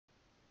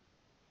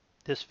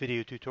This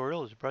video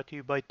tutorial is brought to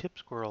you by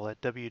TipSquirrel at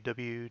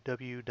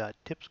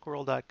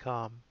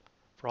www.tipsquirrel.com.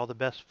 For all the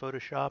best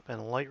Photoshop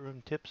and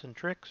Lightroom tips and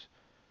tricks,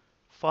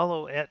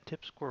 follow at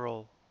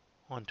TipSquirrel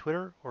on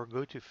Twitter or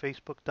go to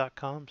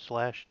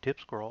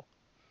facebook.com/tipsquirrel.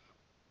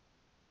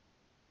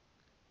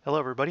 Hello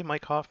everybody,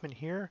 Mike Hoffman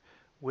here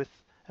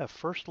with a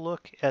first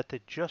look at the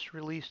just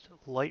released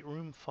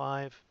Lightroom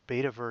 5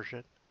 beta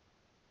version.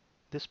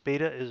 This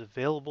beta is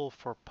available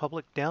for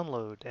public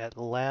download at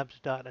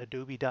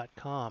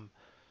labs.adobe.com.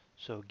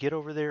 So get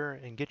over there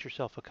and get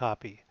yourself a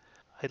copy.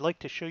 I'd like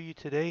to show you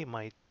today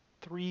my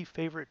 3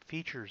 favorite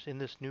features in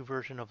this new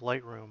version of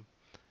Lightroom.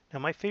 Now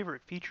my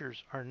favorite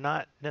features are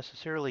not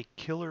necessarily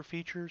killer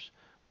features,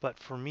 but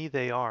for me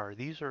they are.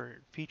 These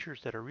are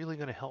features that are really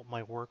going to help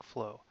my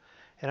workflow.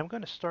 And I'm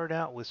going to start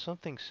out with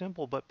something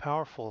simple but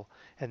powerful,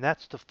 and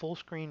that's the full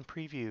screen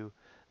preview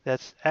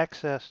that's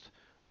accessed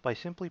by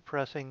simply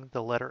pressing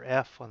the letter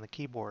F on the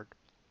keyboard.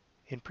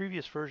 In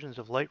previous versions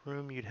of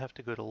Lightroom, you'd have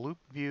to go to Loop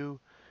View,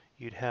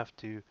 you'd have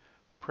to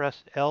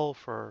press L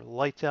for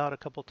lights out a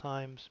couple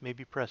times,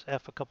 maybe press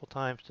F a couple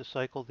times to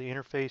cycle the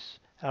interface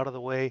out of the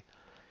way.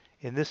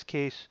 In this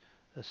case,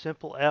 a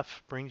simple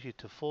F brings you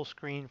to full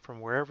screen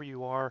from wherever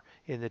you are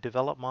in the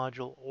Develop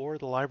module or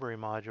the Library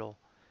module,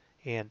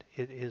 and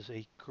it is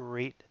a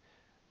great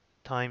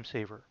time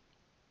saver.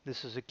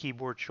 This is a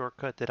keyboard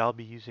shortcut that I'll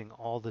be using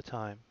all the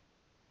time.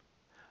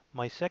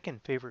 My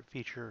second favorite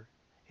feature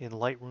in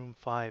Lightroom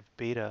 5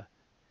 Beta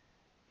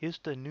is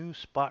the new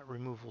spot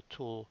removal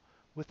tool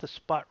with the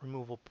spot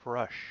removal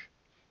brush.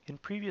 In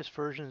previous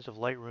versions of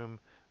Lightroom,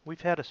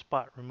 we've had a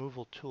spot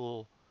removal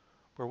tool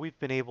where we've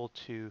been able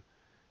to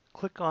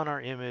click on our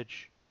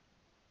image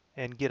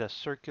and get a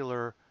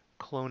circular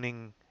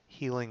cloning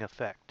healing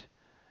effect.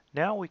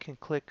 Now we can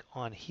click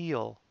on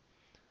heal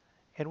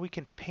and we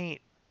can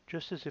paint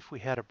just as if we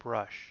had a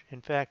brush.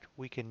 In fact,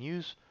 we can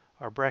use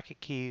our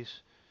bracket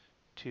keys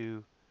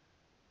to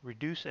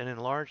reduce and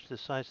enlarge the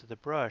size of the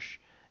brush,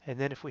 and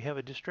then if we have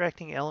a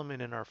distracting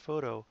element in our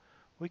photo,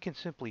 we can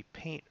simply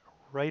paint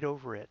right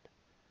over it.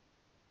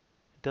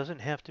 It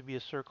doesn't have to be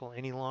a circle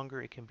any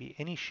longer, it can be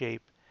any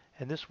shape,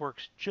 and this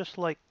works just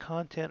like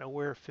content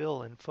aware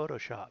fill in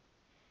Photoshop.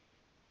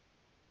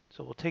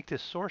 So we'll take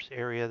this source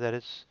area that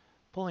it's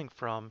pulling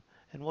from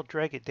and we'll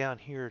drag it down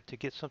here to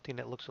get something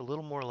that looks a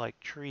little more like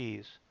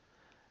trees.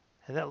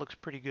 And that looks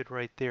pretty good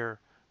right there.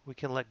 We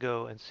can let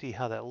go and see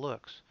how that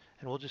looks.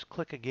 And we'll just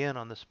click again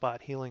on the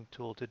spot healing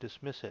tool to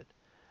dismiss it.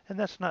 And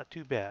that's not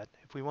too bad.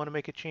 If we want to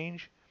make a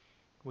change,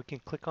 we can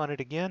click on it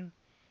again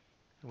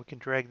and we can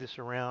drag this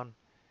around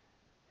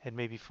and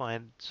maybe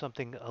find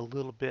something a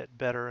little bit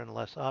better and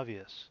less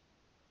obvious.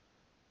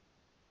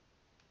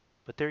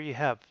 But there you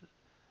have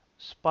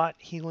spot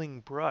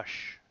healing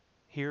brush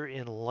here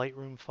in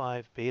Lightroom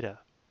 5 Beta.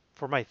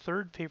 For my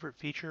third favorite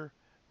feature,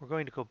 we're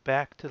going to go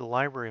back to the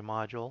library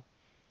module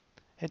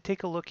and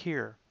take a look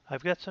here.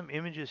 I've got some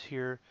images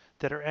here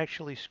that are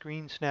actually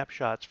screen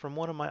snapshots from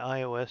one of my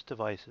iOS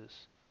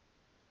devices.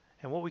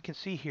 And what we can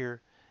see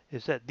here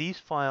is that these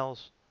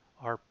files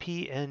are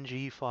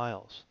PNG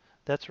files.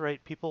 That's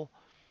right, people.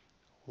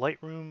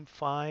 Lightroom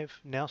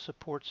 5 now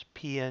supports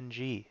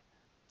PNG.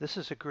 This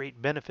is a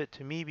great benefit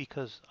to me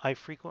because I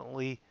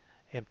frequently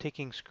am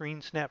taking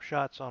screen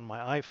snapshots on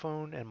my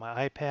iPhone and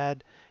my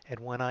iPad, and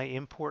when I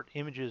import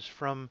images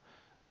from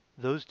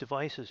those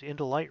devices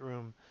into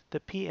Lightroom,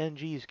 the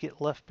PNGs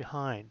get left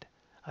behind.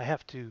 I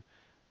have to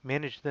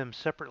manage them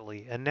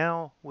separately, and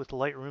now with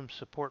Lightroom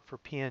support for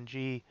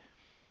PNG,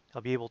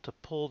 I'll be able to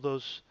pull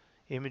those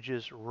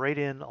images right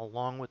in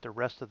along with the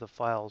rest of the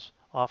files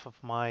off of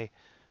my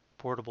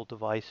portable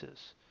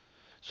devices.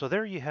 So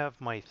there you have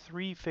my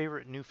 3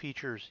 favorite new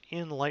features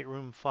in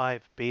Lightroom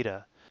 5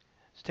 Beta.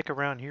 Stick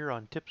around here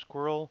on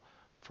TipSquirrel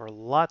for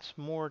lots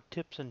more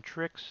tips and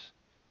tricks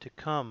to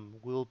come.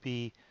 We'll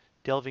be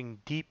delving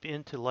deep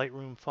into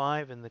Lightroom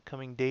 5 in the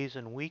coming days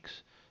and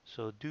weeks,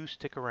 so do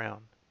stick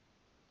around.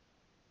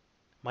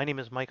 My name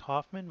is Mike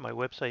Hoffman. My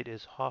website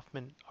is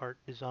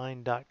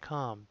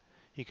hoffmanartdesign.com.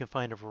 You can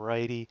find a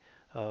variety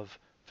of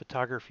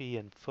photography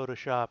and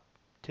Photoshop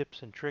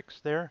tips and tricks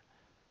there.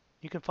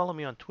 You can follow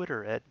me on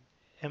Twitter at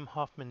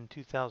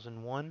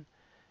mhoffman2001,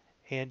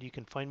 and you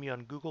can find me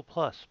on Google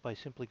Plus by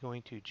simply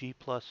going to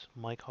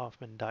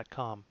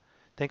gplusmikehoffman.com.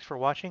 Thanks for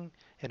watching,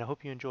 and I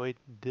hope you enjoyed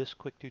this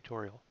quick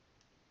tutorial.